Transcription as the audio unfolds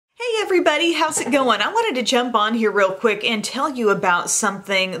everybody, how's it going? I wanted to jump on here real quick and tell you about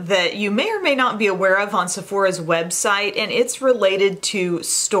something that you may or may not be aware of on Sephora's website, and it's related to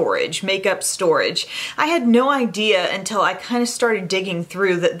storage, makeup storage. I had no idea until I kind of started digging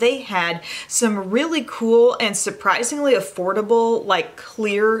through that they had some really cool and surprisingly affordable, like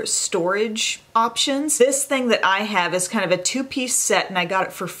clear storage options. This thing that I have is kind of a two-piece set and I got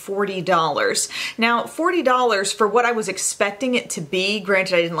it for $40. Now, $40 for what I was expecting it to be.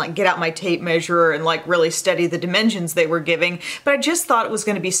 Granted, I didn't like get out my tape measure and like really study the dimensions they were giving, but I just thought it was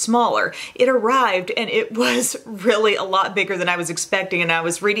going to be smaller. It arrived and it was really a lot bigger than I was expecting, and I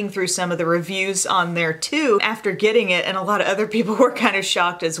was reading through some of the reviews on there too after getting it, and a lot of other people were kind of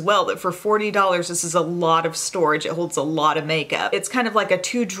shocked as well that for $40 this is a lot of storage. It holds a lot of makeup. It's kind of like a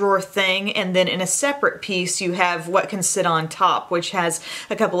two-drawer thing, and then in a separate piece you have what can sit on top, which has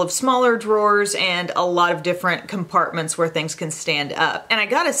a couple of smaller drawers and a lot of different compartments where things can stand up. And I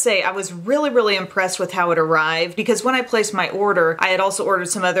gotta say, I was really impressed with how it arrived, because when I placed my order, I had also ordered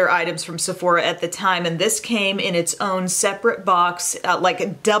some other items from Sephora at the time, and this came in its own separate box,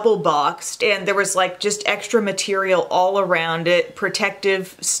 like double boxed, and there was like just extra material all around it,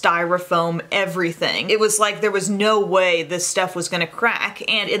 protective styrofoam, everything. It was like there was no way this stuff was gonna crack.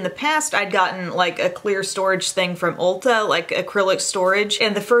 And in the past I'd gotten like a clear storage thing from Ulta, like acrylic storage,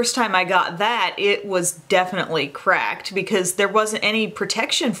 and the first time I got that, it was definitely cracked because there wasn't any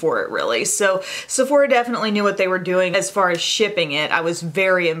protection for it really. So Sephora definitely knew what they were doing as far as shipping it. I was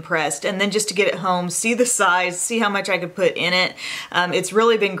very impressed, and then just to get it home, see the size, see how much I could put in it, it's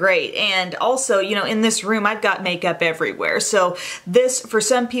really been great. And also, you know, in this room I've got makeup everywhere, so this for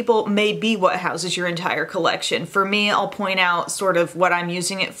some people may be what houses your entire collection. For me, I'll point out sort of what I'm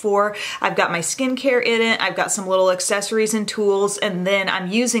using it for. I've got my skincare in it, I've got some little accessories and tools, and then I'm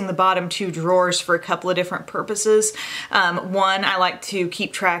using the bottom two drawers for a couple of different purposes. One, I like to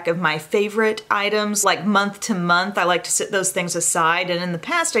keep track of my favorite items, like month to month. I like to set those things aside, and in the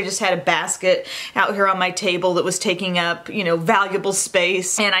past I just had a basket out here on my table that was taking up, you know, valuable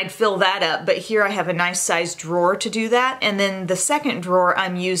space, and I'd fill that up, but here I have a nice sized drawer to do that. And then the second drawer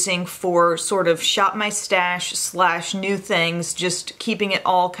I'm using for sort of shop my stash slash new things, just keeping it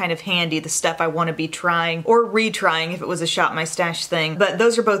all kind of handy, the stuff I want to be trying or retrying if it was a shop my stash thing. But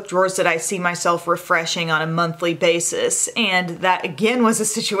those are both drawers that I see myself refreshing on a monthly basis, and that again was a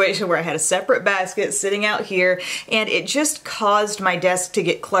situation where I had a separate basket sitting out here, and it just caused my desk to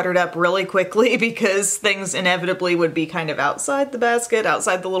get cluttered up really quickly because things inevitably would be kind of outside the basket,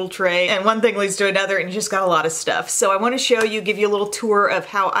 outside the little tray, and one thing leads to another, and you just got a lot of stuff. So I want to show you, give you a little tour of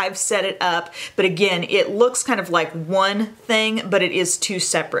how I've set it up, but again, it looks kind of like one thing, but it is two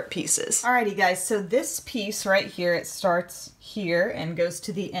separate pieces. Alrighty guys, so this piece right here, it starts here and goes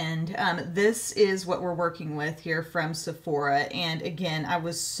to the end. This is what we're working with here from Sephora, and again, I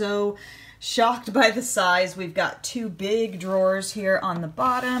was so shocked by the size. We've got two big drawers here on the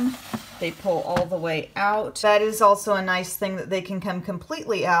bottom. They pull all the way out. That is also a nice thing that they can come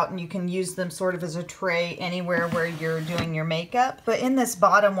completely out, and you can use them sort of as a tray anywhere where you're doing your makeup. But in this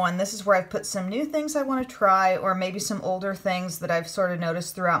bottom one, this is where I've put some new things I want to try, or maybe some older things that I've sort of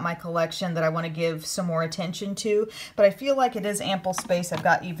noticed throughout my collection that I want to give some more attention to. But I feel like it is ample space. I've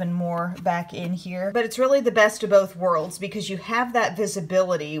got even more back in here. But it's really the best of both worlds, because you have that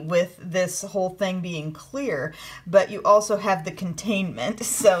visibility with this whole thing being clear, but you also have the containment,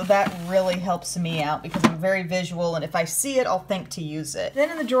 so that really helps me out because I'm very visual, and if I see it, I'll think to use it. Then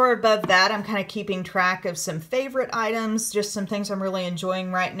in the drawer above that, I'm kind of keeping track of some favorite items, just some things I'm really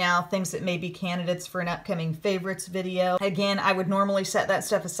enjoying right now, things that may be candidates for an upcoming favorites video. Again, I would normally set that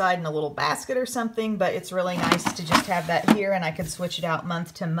stuff aside in a little basket or something, but it's really nice to just have that here, and I could switch it out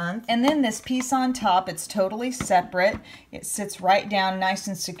month to month. And then this piece on top, it's totally separate. It sits right down nice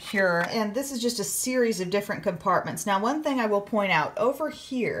and secure, and this is just a series of different compartments. Now, one thing I will point out, over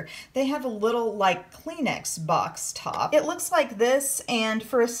here, they have a little like Kleenex box top. It looks like this, and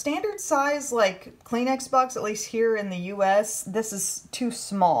for a standard size like Kleenex box, at least here in the US, this is too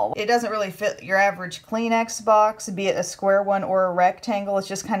small. It doesn't really fit your average Kleenex box, be it a square one or a rectangle. It's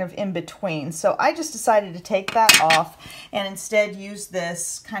just kind of in between. So I just decided to take that off and instead use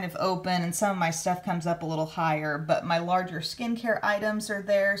this kind of open, and some of my stuff comes up a little higher, but my larger skincare items are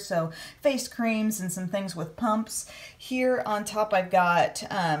there, so face creams and some things with pumps. Here on top I've got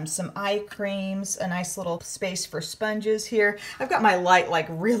some some eye creams, a nice little space for sponges here. I've got my light like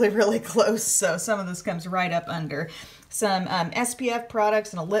really close, so some of this comes right up under. Some SPF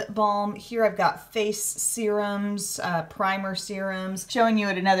products and a lip balm. Here I've got face serums, primer serums. Showing you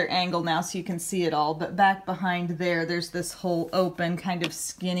at another angle now so you can see it all, but back behind there, there's this whole open kind of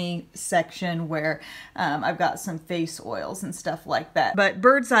skinny section where I've got some face oils and stuff like that. But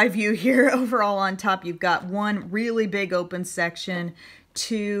bird's eye view here, overall on top, you've got one really big open section,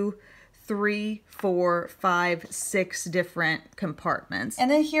 2, 3, 4, 5, 6 different compartments. And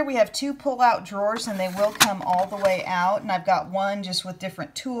then here we have 2 pull-out drawers, and they will come all the way out. And I've got one just with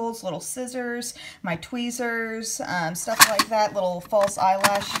different tools, little scissors, my tweezers, stuff like that, little false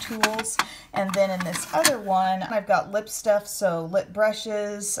eyelash tools. And then in this other one, I've got lip stuff, so lip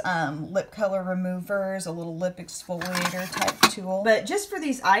brushes, lip color removers, a little lip exfoliator type tool. But just for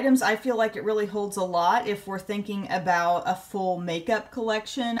these items, I feel like it really holds a lot if we're thinking about a full makeup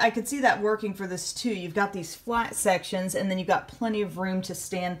collection. I could see that working for this too. You've got these flat sections, and then you've got plenty of room to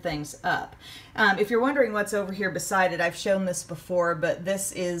stand things up. If you're wondering what's over here beside it, I've shown this before, but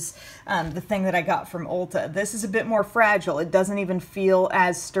this is the thing that I got from Ulta. This is a bit more fragile. It doesn't even feel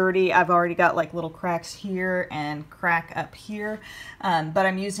as sturdy. I've already got like little cracks here and crack up here, but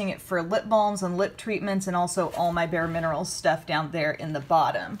I'm using it for lip balms and lip treatments, and also all my Bare Minerals stuff down there in the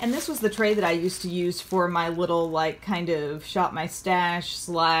bottom. And this was the tray that I used to use for my little like kind of shop my stash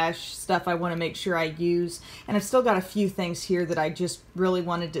slash stuff I want to make sure I use. And I've still got a few things here that I just really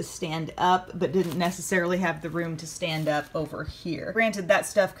wanted to stand up, but didn't necessarily have the room to stand up over here. Granted, that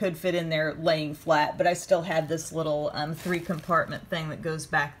stuff could fit in there laying flat, but I still had this little 3 compartment thing that goes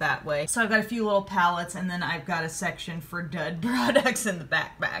back that way. So I've got a few little palettes, and then I've got a section for dud products in the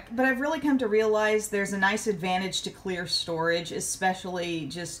backpack. But I've really come to realize there's a nice advantage to clear storage, especially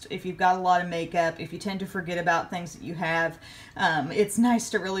just if you've got a lot of makeup, if you tend to forget about things that you have. It's nice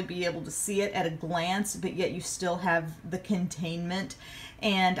to really be able to see it at a glance, but yet you still have the containment.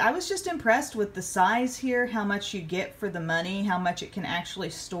 And I was just impressed with the size here, how much you get for the money, how much it can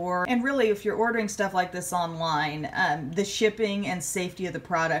actually store. And really, if you're ordering stuff like this online, the shipping and safety of the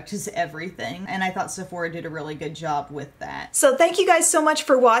product is everything. And I thought Sephora did a really good job with that. So thank you guys so much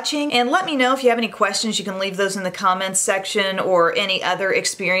for watching, and let me know if you have any questions. You can leave those in the comments section, or any other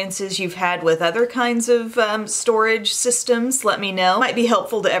experiences you've had with other kinds of storage systems. Let me know. Might be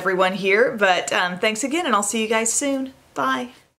helpful to everyone here, but thanks again, and I'll see you guys soon. Bye.